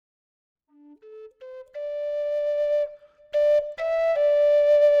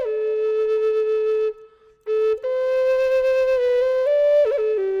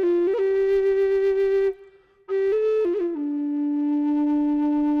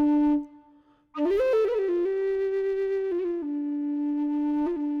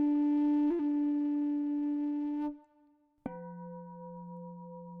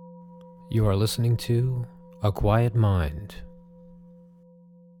You are listening to A Quiet Mind.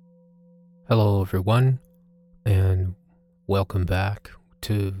 Hello, everyone, and welcome back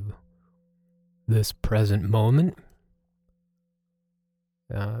to this present moment.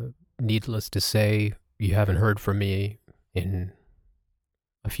 Needless to say, you haven't heard from me in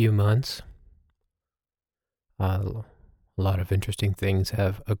a few months. A lot of interesting things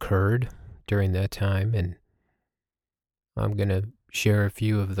have occurred during that time, and I'm going to share a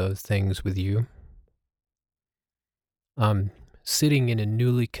few of those things with you. I'm sitting in a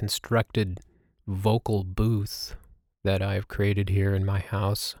newly constructed vocal booth that I've created here in my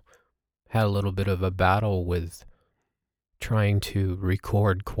house. Had a little bit of a battle with trying to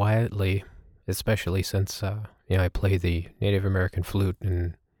record quietly, especially since I play the Native American flute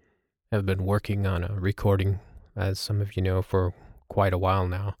and have been working on a recording, as some of you know, for quite a while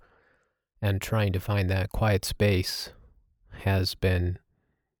now. And trying to find that quiet space has been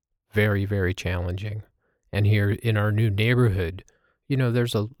very, very challenging. And here in our new neighborhood,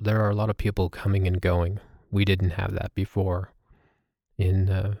 there are a lot of people coming and going. We didn't have that before. In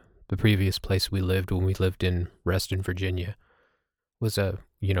the previous place we lived, when we lived in Reston, Virginia, was a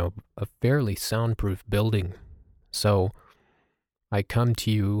fairly soundproof building. So I come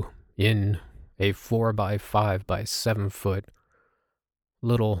to you in a 4x5 by 7 foot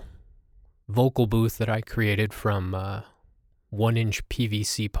little vocal booth that I created from 1-inch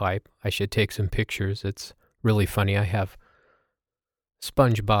PVC pipe. I should take some pictures. It's really funny. I have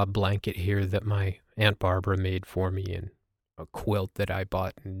SpongeBob blanket here that my Aunt Barbara made for me, and a quilt that I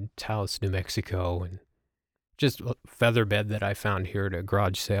bought in Taos, New Mexico, and just a feather bed that I found here at a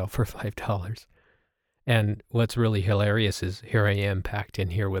garage sale for $5. And what's really hilarious is here I am packed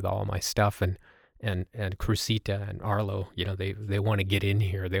in here with all my stuff, and Crusita and Arlo, they want to get in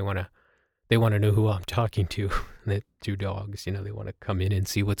here. They want to know who I'm talking to. The two dogs, they want to come in and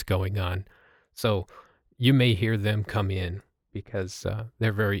see what's going on. So you may hear them come in because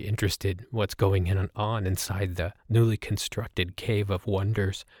they're very interested what's going on inside the newly constructed Cave of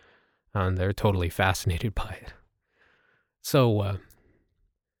Wonders. And they're totally fascinated by it. So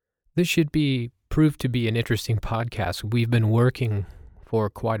this should prove to be an interesting podcast. We've been working for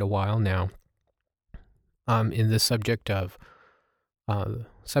quite a while now in the subject of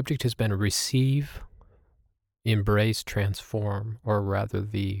subject has been receive, embrace, transform, or rather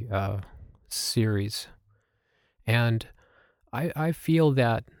the series. And I feel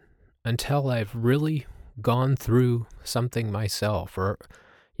that until I've really gone through something myself, or,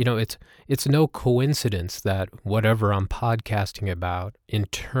 it's no coincidence that whatever I'm podcasting about, in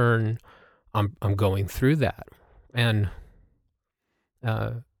turn, I'm going through that. And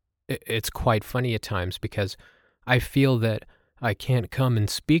it's quite funny at times because I feel that I can't come and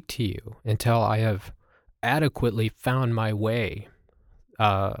speak to you until I have adequately found my way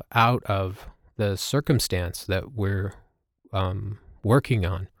out of the circumstance that we're working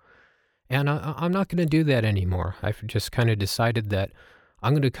on. And I'm not going to do that anymore. I've just kind of decided that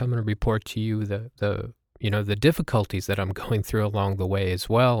I'm going to come and report to you the difficulties that I'm going through along the way as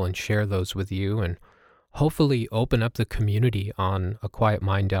well, and share those with you, and hopefully open up the community on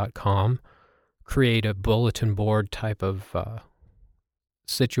aquietmind.com, create a bulletin board type of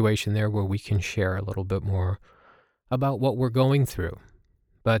situation there where we can share a little bit more about what we're going through.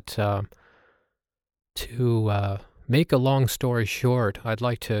 But to make a long story short, I'd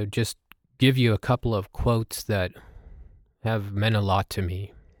like to just give you a couple of quotes that have meant a lot to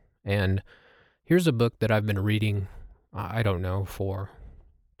me. And here's a book that I've been reading, for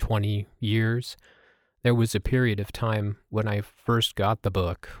 20 years. There was a period of time when I first got the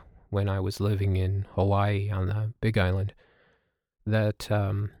book, when I was living in Hawaii on the Big Island, that,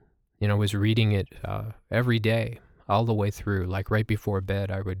 was reading it every day, all the way through. Like right before bed,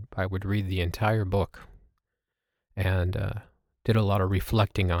 I would read the entire book, and did a lot of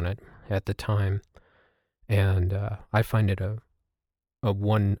reflecting on it at the time. And I find it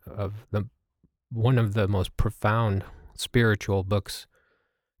one of the most profound spiritual books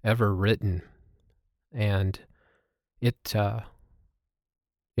ever written. And it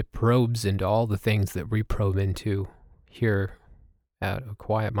probes into all the things that we probe into here at A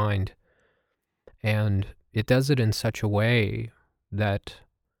Quiet Mind. And it does it in such a way that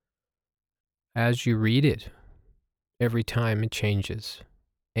as you read it, every time it changes.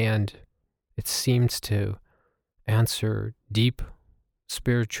 And it seems to answer deep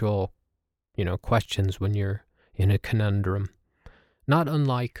spiritual, questions when you're in a conundrum. Not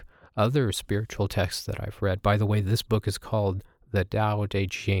unlike other spiritual texts that I've read. By the way, this book is called The Tao Te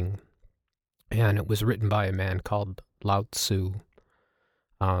Ching, and it was written by a man called Lao Tzu.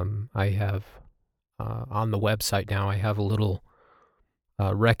 I have on the website now, I have a little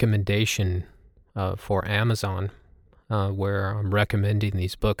recommendation for Amazon, where I'm recommending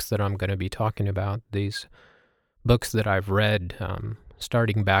these books that I'm going to be talking about, these books that I've read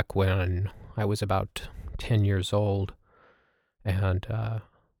starting back when I was about 10 years old. And,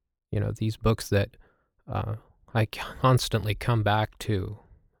 these books that I constantly come back to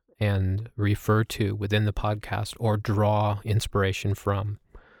and refer to within the podcast or draw inspiration from,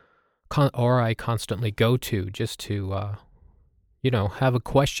 or I constantly go to just to, have a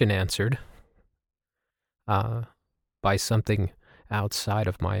question answered by something outside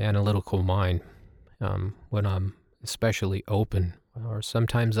of my analytical mind when I'm especially open. Or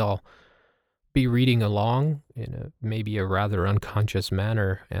sometimes I'll be reading along in maybe a rather unconscious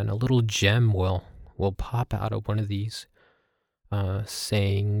manner, and a little gem will pop out of one of these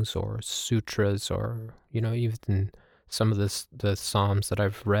sayings or sutras, or even some of the Psalms that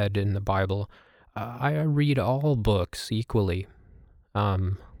I've read in the Bible. I read all books equally.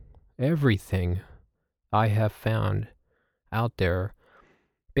 Everything I have found out there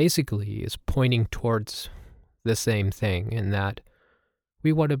basically is pointing towards the same thing, in that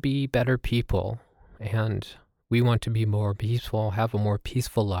we want to be better people, and we want to be more peaceful, have a more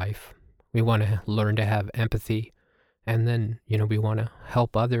peaceful life. We want to learn to have empathy, and then, we want to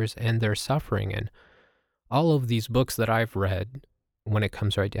help others end their suffering. And all of these books that I've read, when it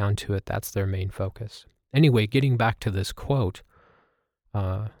comes right down to it, that's their main focus. Anyway, getting back to this quote,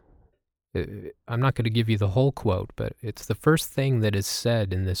 I'm not going to give you the whole quote, but it's the first thing that is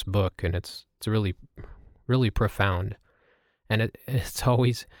said in this book, and it's really, really profound. And it's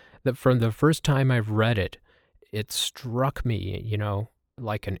always that from the first time I've read it, it struck me,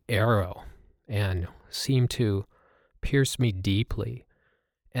 like an arrow, and seemed to pierce me deeply,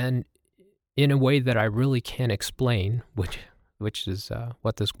 and in a way that I really can't explain, which is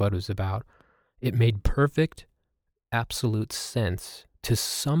what this quote is about. It made perfect, absolute sense to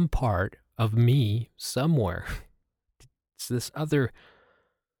some part of me somewhere. It's this other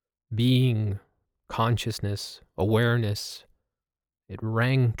being, consciousness, awareness. It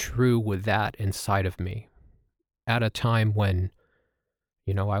rang true with that inside of me at a time when,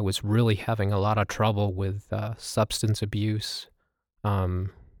 I was really having a lot of trouble with substance abuse and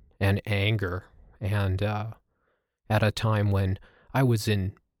anger, and at a time when I was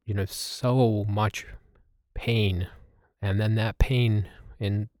in, so much pain, and then that pain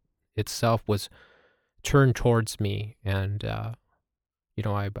in itself was turned towards me, and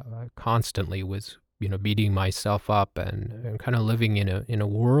I constantly was beating myself up, and kind of living in a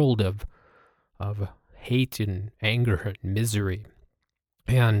world of hate and anger and misery.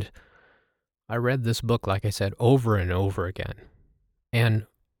 And I read this book, like I said, over and over again. And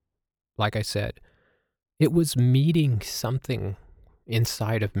like I said, it was meeting something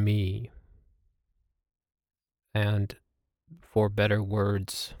inside of me. And for better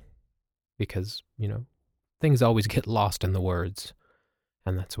words, because, things always get lost in the words.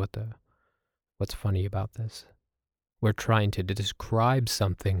 And that's what's funny about this. We're trying to describe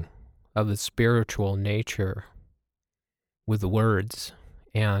something of a spiritual nature with words,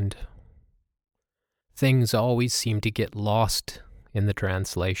 and things always seem to get lost in the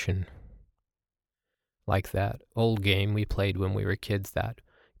translation. Like that old game we played when we were kids, that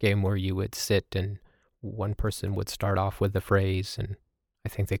game where you would sit and one person would start off with the phrase, and I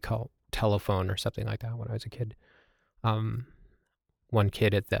think they call it telephone or something like that when I was a kid. One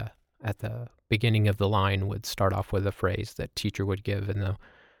kid at the beginning of the line would start off with a phrase that teacher would give, and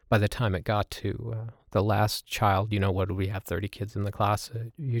by the time it got to the last child, what did we have, 30 kids in the class?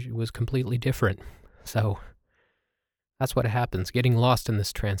 It was completely different. So that's what happens, getting lost in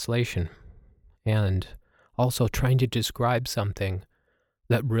this translation, and also trying to describe something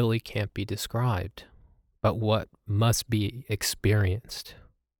that really can't be described, but what must be experienced.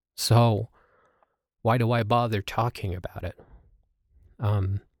 So why do I bother talking about it?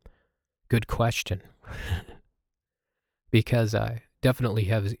 Good question. Because I definitely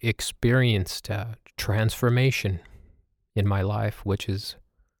have experienced transformation in my life, which is,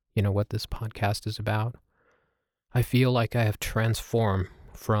 what this podcast is about. I feel like I have transformed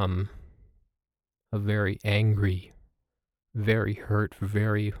from a very angry, very hurt,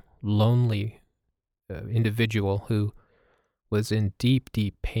 very lonely individual who was in deep,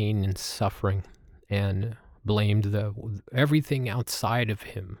 deep pain and suffering, and blamed everything outside of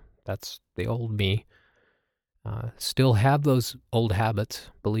him. That's the old me. Still have those old habits,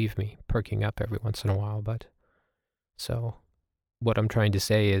 believe me, perking up every once in a while. But so what I'm trying to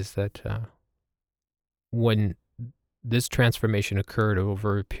say is that when this transformation occurred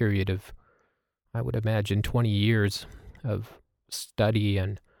over a period of, I would imagine, 20 years of study,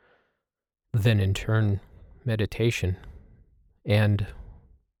 and then in turn meditation, and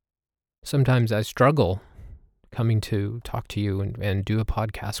sometimes I struggle coming to talk to you and do a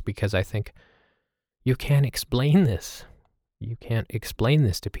podcast because I think you can't explain this. You can't explain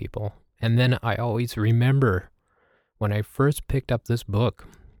this to people. And then I always remember when I first picked up this book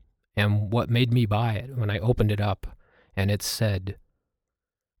and what made me buy it when I opened it up and it said,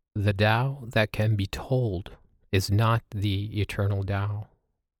 "The Tao that can be told is not the eternal Tao.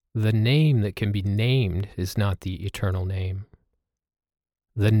 The name that can be named is not the eternal name.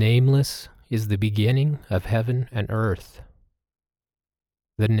 The nameless is the beginning of heaven and earth.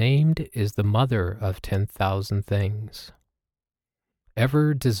 The named is the mother of 10,000 things.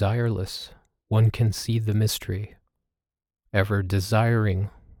 Ever desireless, one can see the mystery. Ever desiring,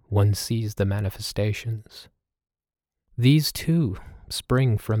 one sees the manifestations. These too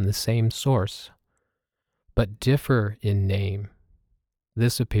spring from the same source, but differ in name.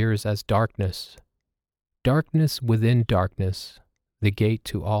 This appears as darkness. Darkness within darkness, the gate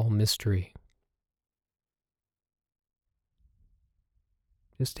to all mystery."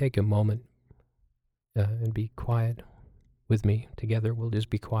 Just take a moment and be quiet with me. Together, we'll just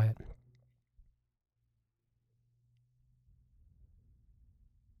be quiet.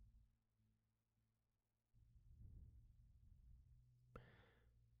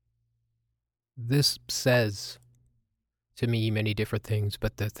 This says to me many different things,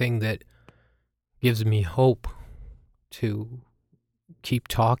 but the thing that gives me hope to keep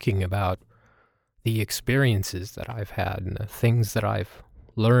talking about the experiences that I've had and the things that I've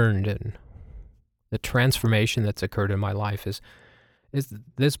learned and the transformation that's occurred in my life is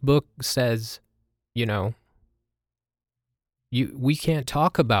this book says, we can't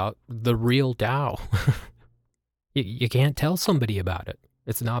talk about the real Tao. You can't tell somebody about it.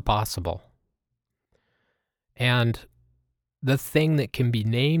 It's not possible. And the thing that can be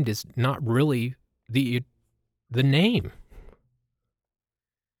named is not really the name.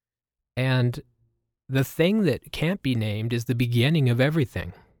 And the thing that can't be named is the beginning of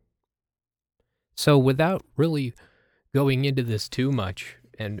everything. So without really going into this too much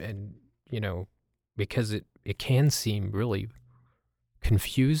and because it can seem really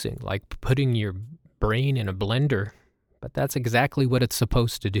confusing, like putting your brain in a blender, but that's exactly what it's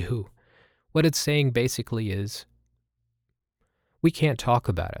supposed to do. What it's saying basically is, we can't talk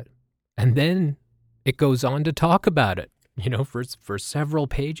about it. And then it goes on to talk about it, for several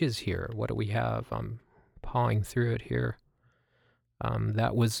pages here. What do we have? I'm pawing through it here.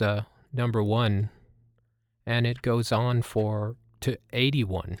 That was number 1, and it goes on to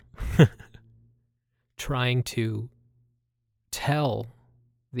 81, trying to tell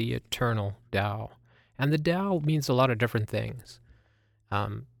the eternal Tao. And the Tao means a lot of different things.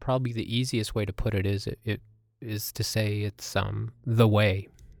 Probably the easiest way to put it is to say it's the way.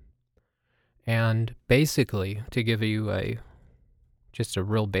 And basically, to give you just a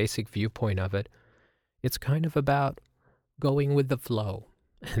real basic viewpoint of it, it's kind of about going with the flow.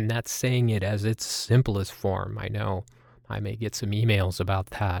 And that's saying it as its simplest form. I know I may get some emails about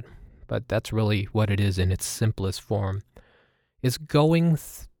that, but that's really what it is in its simplest form. It's going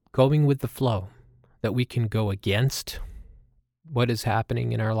with the flow, that we can go against what is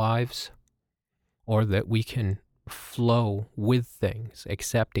happening in our lives, or that we can flow with things,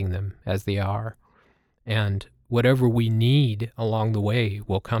 accepting them as they are. And whatever we need along the way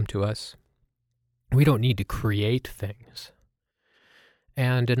will come to us. We don't need to create things.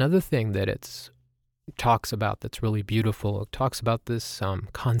 And another thing that it talks about that's really beautiful, it talks about this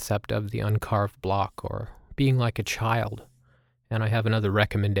concept of the uncarved block, or being like a child. And I have another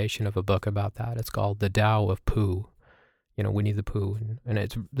recommendation of a book about that. It's called The Tao of Pooh. Winnie the Pooh. And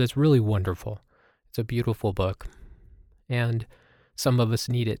it's really wonderful. It's a beautiful book. And some of us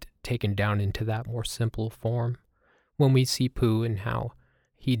need it taken down into that more simple form. When we see Pooh and how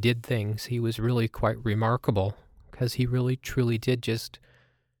he did things, he was really quite remarkable, because he really truly did just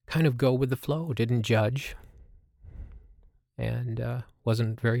kind of go with the flow, didn't judge, and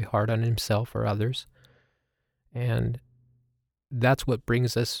wasn't very hard on himself or others. And that's what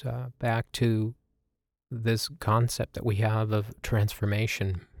brings us back to this concept that we have of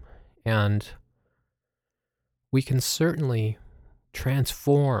transformation. And we can certainly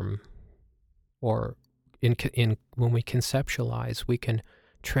transform, or when we conceptualize, we can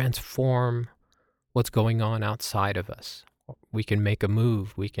transform what's going on outside of us. We can make a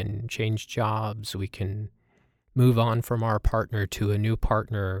move, we can change jobs, we can move on from our partner to a new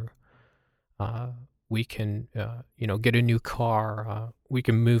partner. We can, get a new car. We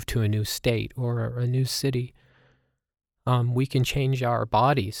can move to a new state or a new city. We can change our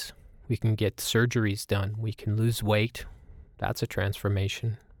bodies. We can get surgeries done. We can lose weight. That's a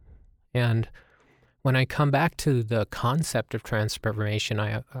transformation. And when I come back to the concept of transformation,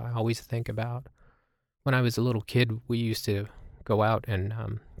 I always think about when I was a little kid, we used to go out and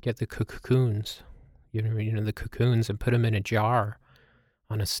get the cocoons, the cocoons, and put them in a jar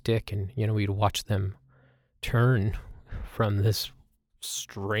on a stick, and we'd watch them turn from this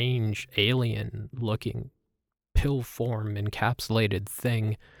strange alien-looking pill form encapsulated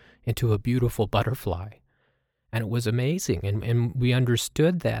thing into a beautiful butterfly. And it was amazing. And we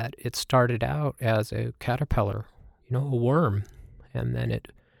understood that it started out as a caterpillar, a worm. And then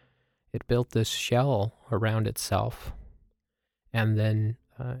it built this shell around itself. And then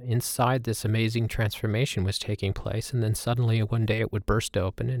inside this amazing transformation was taking place. And then suddenly one day it would burst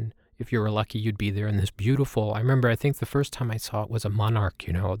open. And if you were lucky, you'd be there in this beautiful, I think the first time I saw it was a monarch,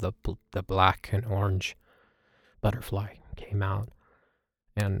 the black and orange butterfly came out.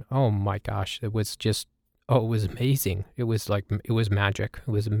 And oh my gosh, it was just, it was amazing. It was magic.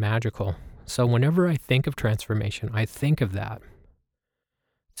 It was magical. So whenever I think of transformation, I think of that.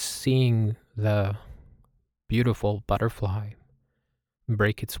 Seeing the beautiful butterfly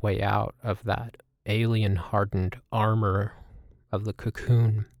break its way out of that alien-hardened armor of the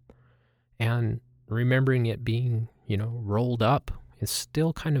cocoon, and remembering it being, rolled up. It's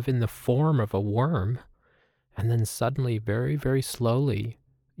still kind of in the form of a worm, and then suddenly, very, very slowly,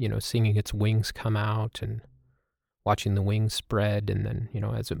 seeing its wings come out and watching the wings spread, and then,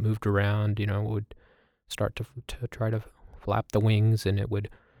 as it moved around, it would start to try to flap the wings, and it would,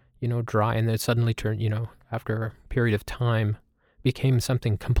 dry, and then suddenly turn, after a period of time, became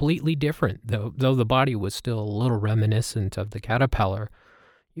something completely different. Though the body was still a little reminiscent of the caterpillar,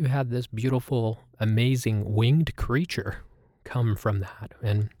 you had this beautiful, amazing winged creature come from that.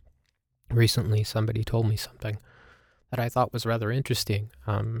 And recently somebody told me something that I thought was rather interesting.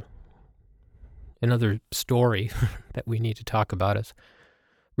 Another story that we need to talk about is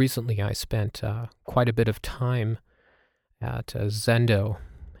recently I spent quite a bit of time at Zendo,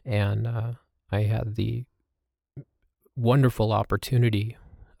 and I had the wonderful opportunity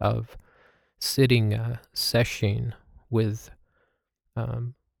of sitting sesshin with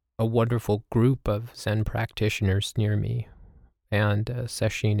a wonderful group of Zen practitioners near me. And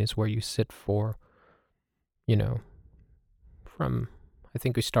sesshin is where you sit for, from, I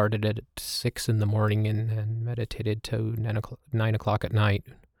think we started at 6 in the morning and meditated to 9 o'clock at night.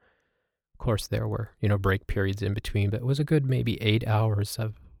 Of course, there were, break periods in between, but it was a good maybe 8 hours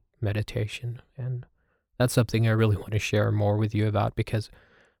of meditation. And that's something I really want to share more with you about, because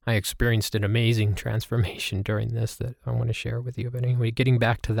I experienced an amazing transformation during this that I want to share with you. But anyway, getting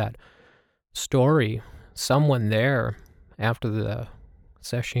back to that story, someone there after the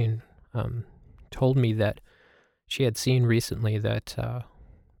session told me that she had seen recently that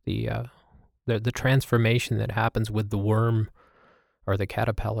the transformation that happens with the worm or the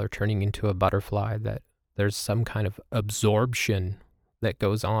caterpillar turning into a butterfly, that there's some kind of absorption that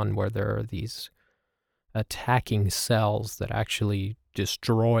goes on where there are these attacking cells that actually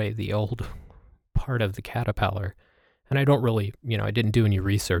destroy the old part of the caterpillar. And I don't really, I didn't do any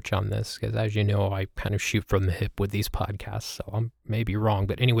research on this, because as you know, I kind of shoot from the hip with these podcasts, so I'm maybe wrong.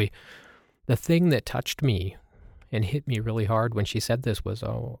 But anyway, the thing that touched me and hit me really hard when she said this was,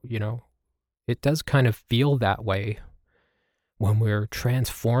 it does kind of feel that way when we're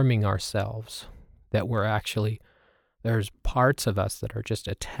transforming ourselves, that we're actually, there's parts of us that are just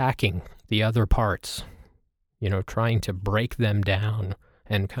attacking the other parts, trying to break them down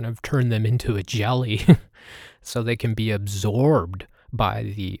and kind of turn them into a jelly so they can be absorbed by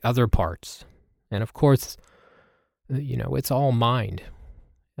the other parts. And of course, it's all mind.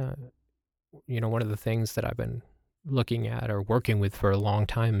 One of the things that I've been looking at or working with for a long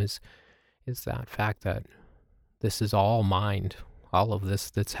time is that fact that this is all mind. All of this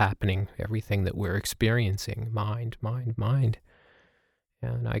that's happening, everything that we're experiencing, mind.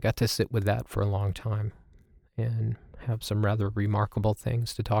 And I got to sit with that for a long time and have some rather remarkable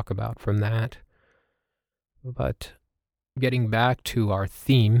things to talk about from that. But getting back to our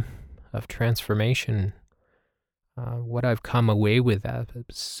theme of transformation, what I've come away with,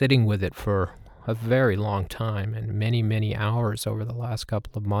 sitting with it for a very long time and many, many hours over the last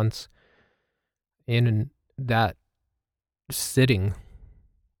couple of months, in that sitting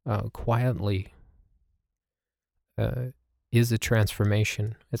quietly is a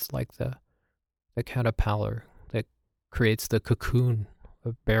transformation. It's like the caterpillar that creates the cocoon,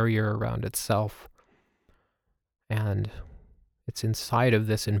 a barrier around itself. And it's inside of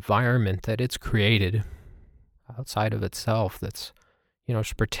this environment that it's created, outside of itself, that's,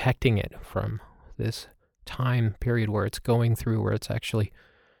 it's protecting it from this time period where it's going through, where it's actually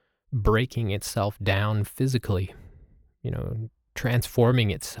breaking itself down physically, transforming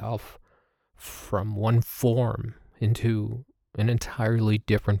itself from one form into an entirely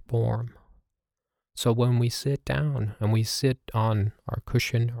different form. So when we sit down and we sit on our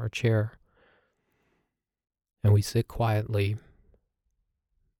cushion, our chair, and we sit quietly,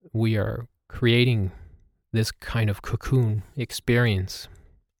 we are creating this kind of cocoon experience.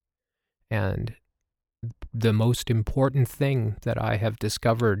 And the most important thing that I have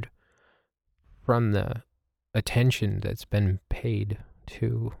discovered from the attention that's been paid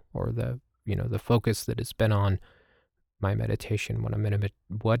to, or the focus that has been on my meditation when I'm in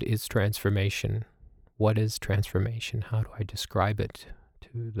what is transformation? What is transformation? How do I describe it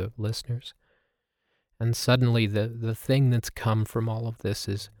to the listeners? And suddenly the thing that's come from all of this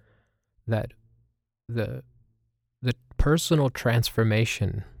is that the personal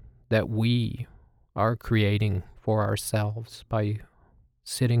transformation that we are creating for ourselves by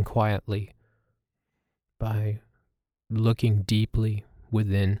sitting quietly, by looking deeply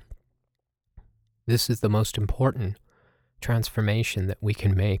within, this is the most important transformation that we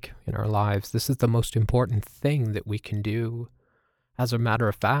can make in our lives. This is the most important thing that we can do. As a matter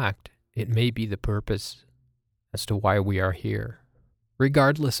of fact, it may be the purpose as to why we are here,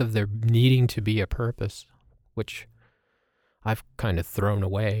 regardless of there needing to be a purpose, which I've kind of thrown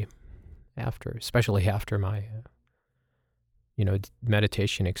away especially after my,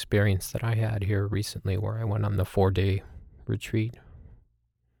 meditation experience that I had here recently, where I went on the 4-day retreat.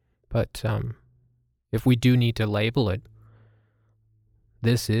 But if we do need to label it,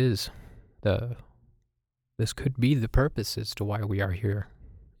 this could be the purpose as to why we are here.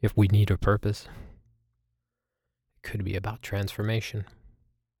 If we need a purpose, it could be about transformation.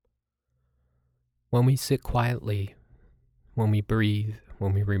 When we sit quietly, when we breathe,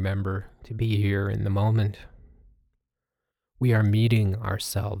 when we remember to be here in the moment, we are meeting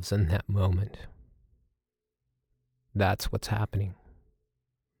ourselves in that moment. That's what's happening.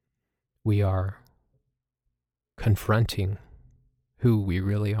 We are confronting who we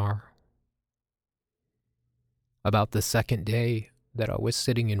really are. About the second day that I was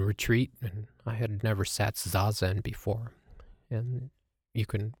sitting in retreat, and I had never sat Zazen before, and you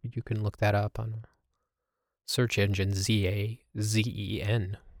can look that up on a search engine, Zazen,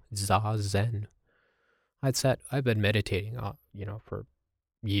 Zazen. I've been meditating, for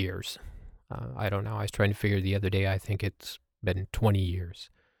years. I don't know. I was trying to figure the other day. I think it's been 20 years.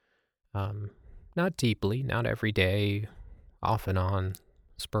 Not deeply, not every day, off and on,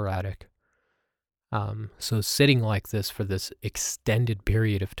 sporadic. So sitting like this for this extended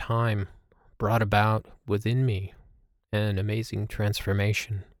period of time brought about within me an amazing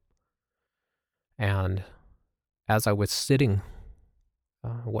transformation. And as I was sitting,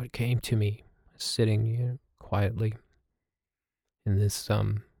 what came to me, sitting quietly in this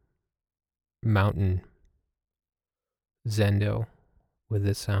mountain zendo with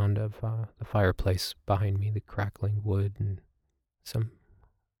the sound of the fireplace behind me, the crackling wood, and some,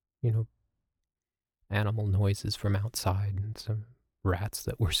 animal noises from outside and some rats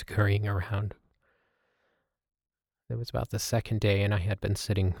that were scurrying around. It was about the second day, and I had been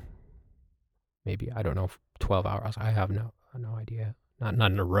sitting maybe, 12 hours. I have no idea.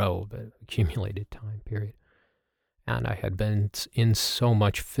 Not in a row, but accumulated time period. And I had been in so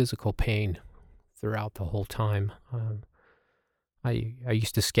much physical pain throughout the whole time. I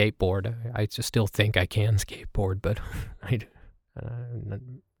used to skateboard. I just still think I can skateboard, but I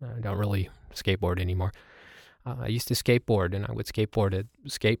don't really skateboard anymore. I used to skateboard, and I would skateboard at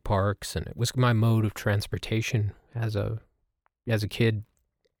skate parks, and it was my mode of transportation as a kid.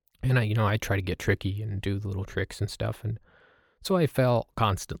 And I try to get tricky and do the little tricks and stuff, and so I fell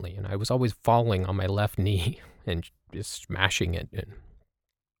constantly, and I was always falling on my left knee and just smashing it.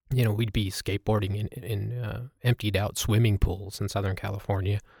 And we'd be skateboarding in emptied out swimming pools in Southern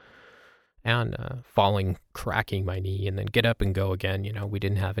California, and falling, cracking my knee, and then get up and go again. We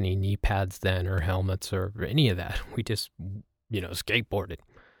didn't have any knee pads then, or helmets, or any of that. We just, skateboarded.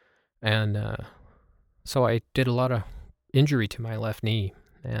 And so I did a lot of injury to my left knee.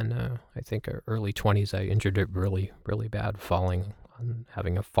 And I think early 20s, I injured it really, really bad,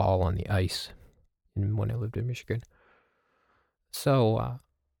 having a fall on the ice when I lived in Michigan. So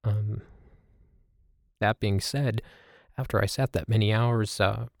that being said, after I sat that many hours,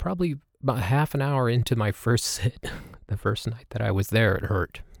 probably about half an hour into my first sit, the first night that I was there, it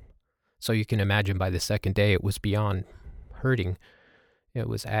hurt. So you can imagine by the second day, it was beyond hurting. It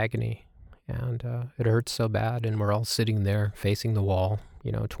was agony. And it hurt so bad, and we're all sitting there facing the wall,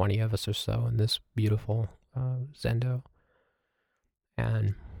 20 of us or so in this beautiful zendo.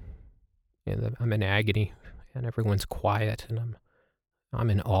 And I'm in agony, and everyone's quiet, and I'm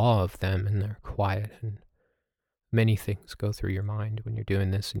in awe of them, and they're quiet. And many things go through your mind when you're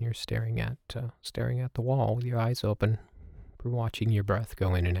doing this and you're staring at the wall with your eyes open, watching your breath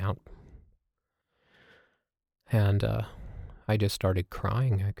go in and out. And I just started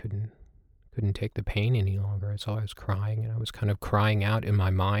crying. I couldn't take the pain any longer. So I was crying, and I was kind of crying out in my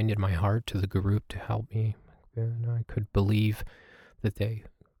mind and my heart to the group to help me. And I could believe that they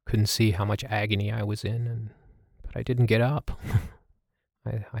couldn't see how much agony I was in, but I didn't get up.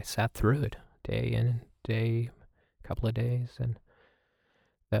 I sat through it day in and day, couple of days, and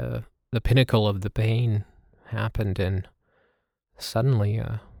the pinnacle of the pain happened, and suddenly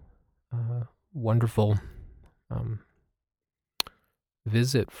a wonderful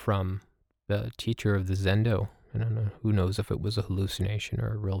visit from the teacher of the Zendo. I don't know, who knows if it was a hallucination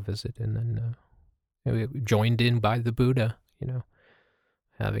or a real visit, and then joined in by the Buddha,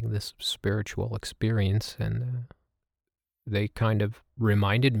 having this spiritual experience, and they kind of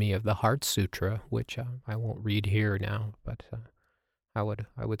reminded me of the Heart Sutra, which I won't read here now, but I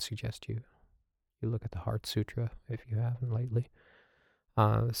would suggest you look at the Heart Sutra if you haven't lately.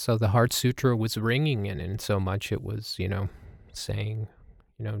 So the Heart Sutra was ringing, and in so much it was, saying,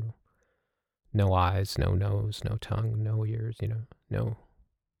 no eyes, no nose, no tongue, no ears, no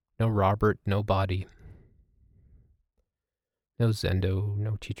Robert, no body, no Zendo,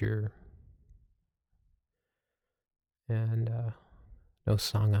 no teacher, and no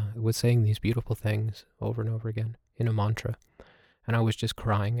Sangha. It was saying these beautiful things over and over again in a mantra. And I was just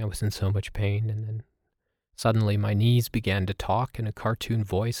crying. I was in so much pain. And then suddenly my knees began to talk in a cartoon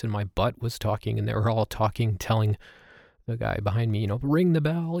voice, and my butt was talking, and they were all talking, telling the guy behind me, ring the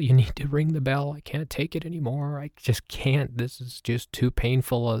bell. You need to ring the bell. I can't take it anymore. I just can't. This is just too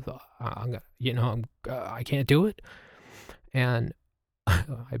painful. I can't do it. And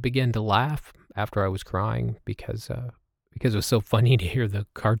I began to laugh after I was crying because it was so funny to hear the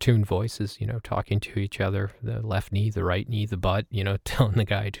cartoon voices, talking to each other, the left knee, the right knee, the butt, telling the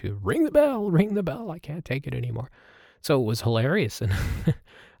guy to ring the bell. I can't take it anymore. So it was hilarious. And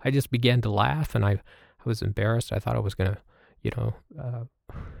I just began to laugh, and I was embarrassed. I thought I was going to,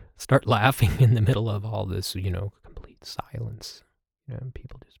 start laughing in the middle of all this, complete silence, and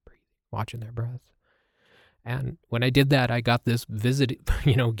people just breathing, watching their breath. And when I did that, I got this visit,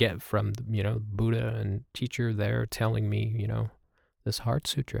 get from, Buddha and teacher there telling me, this Heart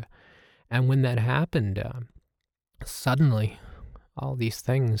Sutra. And when that happened, suddenly all these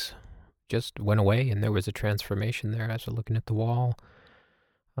things just went away, and there was a transformation there as I was looking at the wall.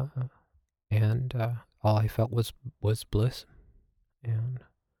 And all I felt was bliss. And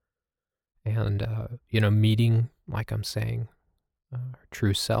meeting, like I'm saying,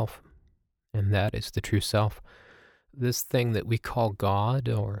 true self. And that is the true self. This thing that we call God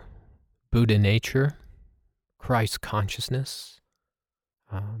or Buddha nature, Christ consciousness,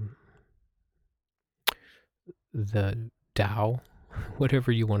 the Tao, whatever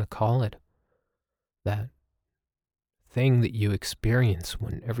you want to call it, that thing that you experience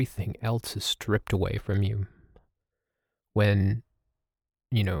when everything else is stripped away from you, when,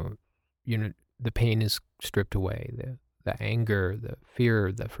 the pain is stripped away, the anger, the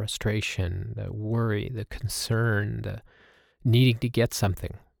fear, the frustration, the worry, the concern, the needing to get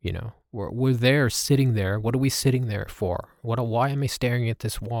something, We're there, sitting there. What are we sitting there for? Why am I staring at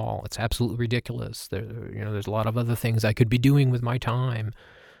this wall? It's absolutely ridiculous. There's a lot of other things I could be doing with my time.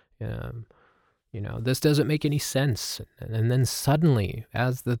 This doesn't make any sense. And then suddenly,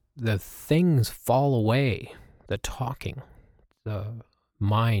 as the things fall away, the talking, the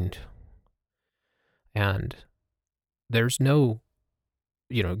mind, and there's no,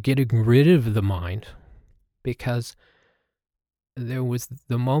 getting rid of the mind, because there was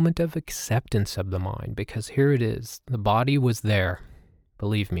the moment of acceptance of the mind, because here it is. The body was there.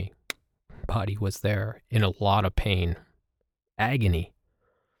 Believe me, body was there in a lot of pain, agony.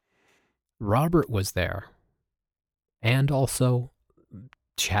 Robert was there. And also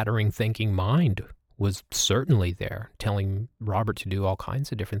chattering, thinking mind was certainly there, telling Robert to do all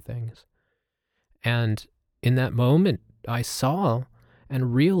kinds of different things. And in that moment, I saw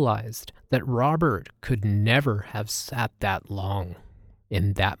and realized that Robert could never have sat that long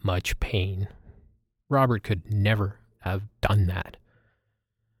in that much pain. Robert could never have done that.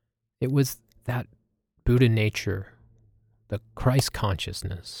 It was that Buddha nature, the Christ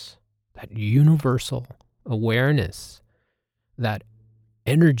consciousness, that universal awareness, that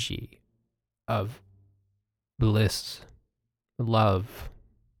energy of bliss, love,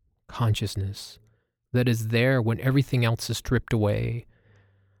 consciousness that is there when everything else is stripped away,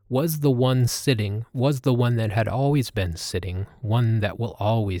 was the one sitting, was the one that had always been sitting, one that will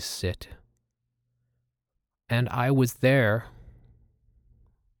always sit. And I was there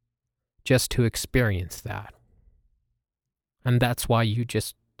just to experience that. And that's why you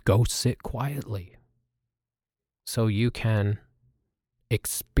just go sit quietly, so you can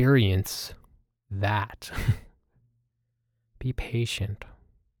experience that. Be patient.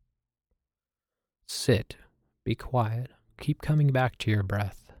 Sit. Be quiet. Keep coming back to your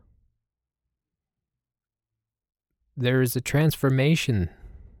breath. There is a transformation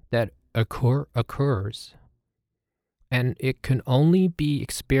that occurs, and it can only be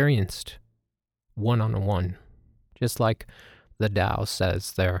experienced one-on-one. Just like the Tao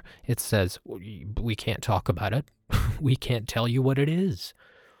says there, it says, we can't talk about it. We can't tell you what it is.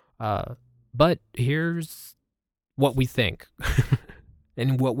 But here's what we think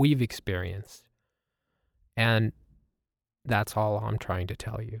and what we've experienced. And that's all I'm trying to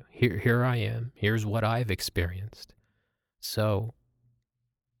tell you. Here I am. Here's what I've experienced. So,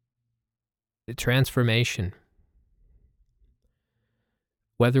 the transformation,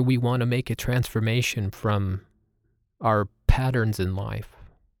 whether we want to make a transformation from our patterns in life,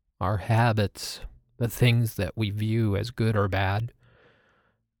 our habits, the things that we view as good or bad,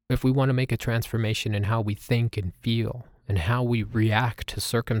 if we want to make a transformation in how we think and feel and how we react to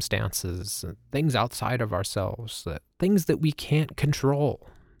circumstances, things outside of ourselves, things that we can't control,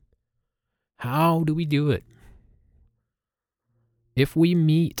 how do we do it? If we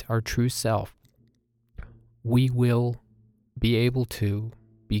meet our true self, we will be able to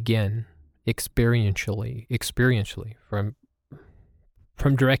begin experientially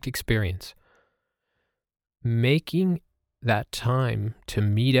from direct experience, making that time to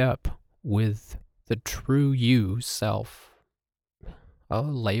meet up with the true you self.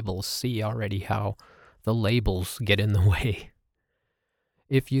 Labels, see already how the labels get in the way.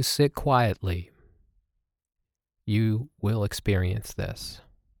 If you sit quietly, you will experience this.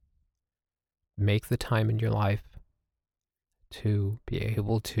 Make the time in your life to be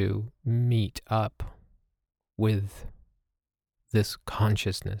able to meet up with this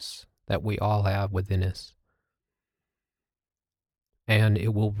consciousness that we all have within us. And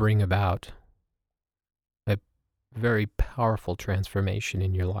it will bring about a very powerful transformation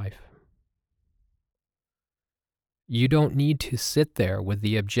in your life. You don't need to sit there with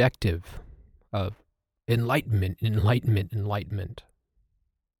the objective of enlightenment.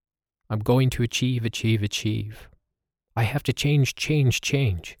 I'm going to achieve. I have to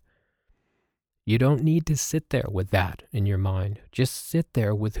change. You don't need to sit there with that in your mind. Just sit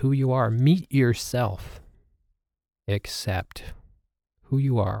there with who you are. Meet yourself. Accept who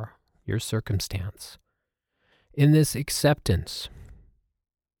you are, your circumstance. In this acceptance,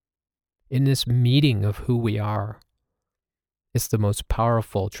 in this meeting of who we are, it's the most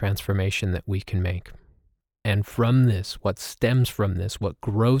powerful transformation that we can make. And from this, what stems from this, what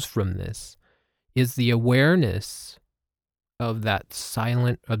grows from this, is the awareness of that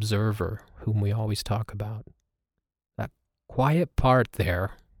silent observer whom we always talk about. That quiet part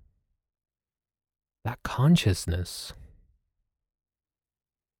there, that consciousness,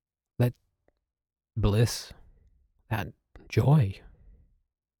 that bliss, that joy,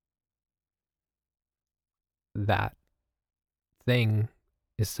 that thing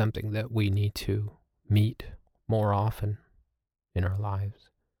is something that we need to meet more often in our lives.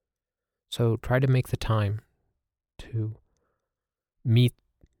 So try to make the time to meet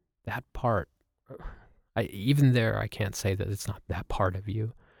that part. Even there, I can't say that it's not that part of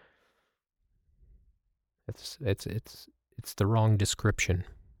you. It's the wrong description.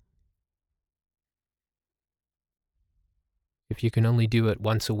 If you can only do it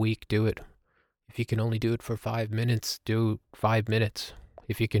once a week, do it. If you can only do it for 5 minutes, do 5 minutes.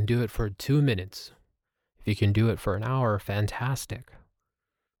 If you can do it for 2 minutes, if you can do it for an hour, fantastic.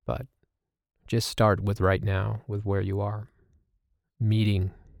 But just start with right now, with where you are,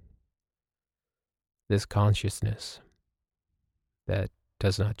 meeting this consciousness that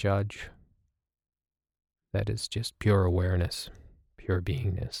does not judge, that is just pure awareness, pure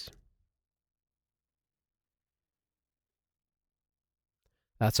beingness.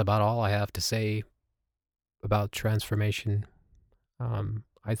 That's about all I have to say about transformation.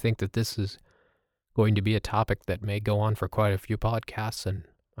 I think that this is going to be a topic that may go on for quite a few podcasts, and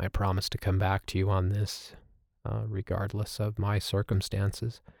I promise to come back to you on this, regardless of my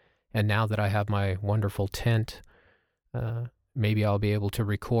circumstances. And now that I have my wonderful tent, maybe I'll be able to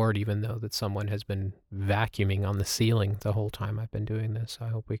record, even though that someone has been vacuuming on the ceiling the whole time I've been doing this. I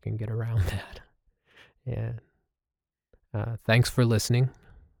hope we can get around that. Yeah. Thanks for listening.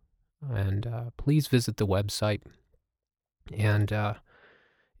 And please visit the website. And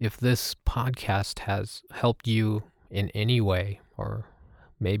if this podcast has helped you in any way, or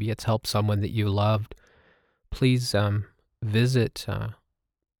maybe it's helped someone that you loved, please visit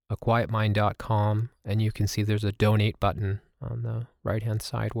aquietmind.com, and you can see there's a donate button on the right-hand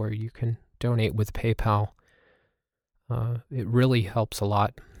side where you can donate with PayPal. It really helps a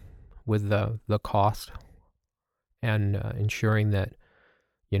lot with the cost and ensuring that,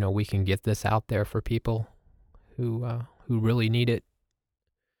 we can get this out there for people who really need it.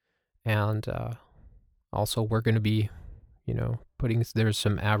 And also we're going to be, there's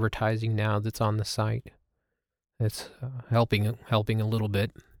some advertising now that's on the site. It's helping a little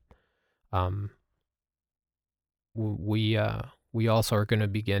bit. We also are going to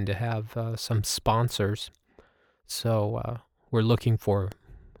begin to have some sponsors. So we're looking for,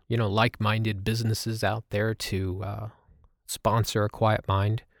 like-minded businesses out there to sponsor A Quiet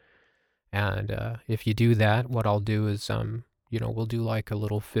Mind. And if you do that, what I'll do is, we'll do like a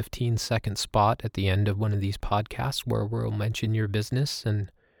little 15-second spot at the end of one of these podcasts where we'll mention your business, and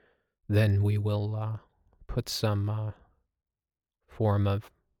then we will put some form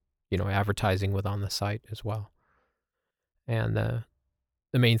of, advertising with on the site as well. And the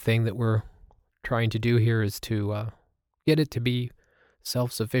main thing that we're trying to do here is to get it to be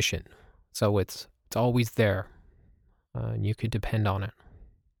self-sufficient, so it's always there, and you could depend on it.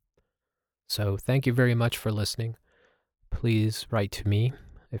 So thank you very much for listening. Please write to me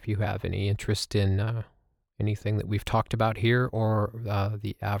if you have any interest in anything that we've talked about here, or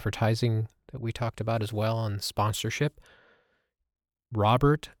the advertising that we talked about as well, and sponsorship.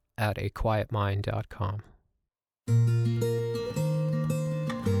 Robert@aquietmind.com.